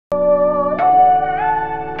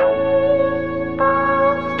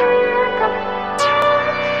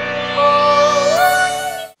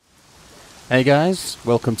Hey guys,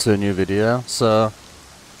 welcome to a new video. So,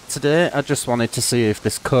 today I just wanted to see if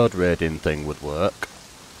this code raiding thing would work,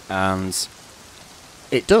 and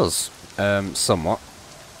it does, somewhat.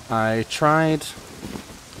 I tried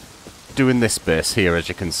doing this base here, as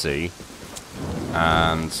you can see,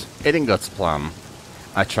 and it didn't go to plan.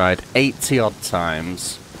 I tried 80 odd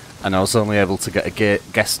times, and I was only able to get a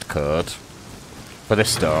guest code for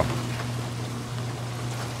this door,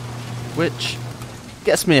 which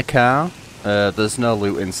gets me a car. There's no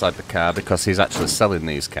loot inside the car because he's actually selling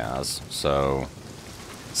these cars, so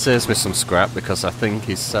saves me some scrap because I think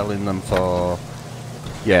he's selling them for,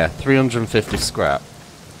 yeah, 350 scrap.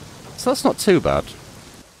 So that's not too bad.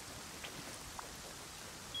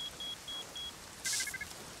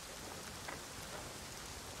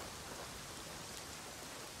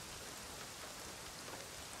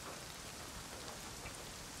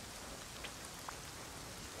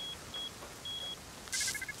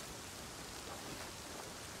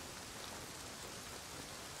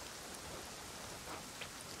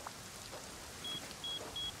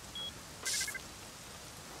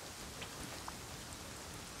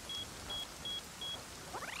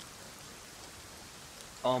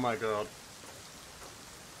 Oh my god.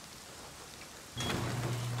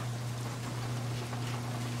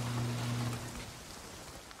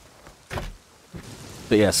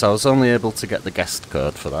 But yes, I was only able to get the guest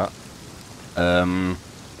code for that.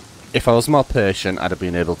 If I was more patient, I'd have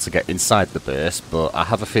been able to get inside the base, but I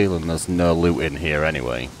have a feeling there's no loot in here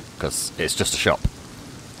anyway, because it's just a shop.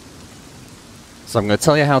 So I'm going to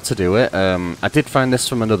tell you how to do it. I did find this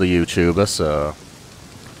from another YouTuber, so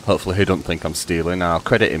hopefully he don't think I'm stealing. I'll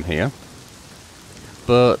credit him here.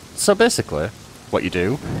 But, so basically, what you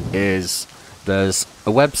do is there's a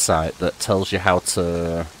website that tells you how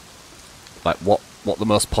to, like, what the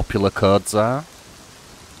most popular codes are,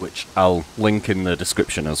 which I'll link in the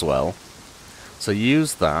description as well. So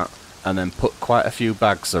use that, and then put quite a few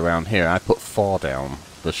bags around here. I put 4 down.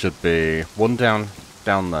 There should be 1 down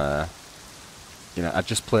there. You know, I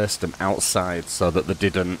just placed them outside so that they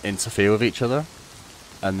didn't interfere with each other.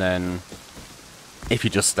 And then, if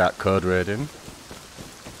you just start code raiding,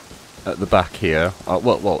 at the back here,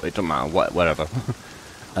 well, it doesn't matter, whatever.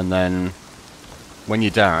 And then, when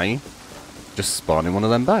you die, just spawn in one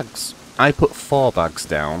of them bags. I put 4 bags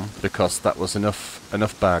down because that was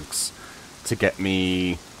enough bags to get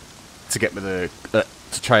me to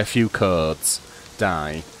try a few codes,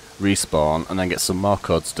 die, respawn, and then get some more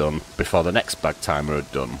codes done before the next bag timer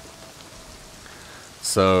had done.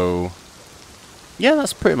 So, yeah,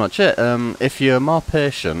 that's pretty much it. If you're more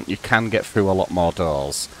patient, you can get through a lot more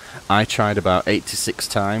doors. I tried about 86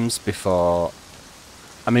 times before...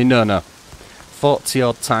 I mean, no. 40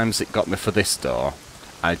 odd times it got me for this door.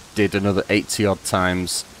 I did another 80 odd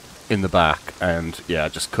times in the back, and yeah, I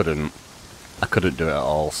just couldn't do it at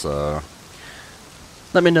all, so...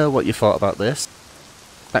 Let me know what you thought about this.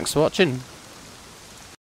 Thanks for watching.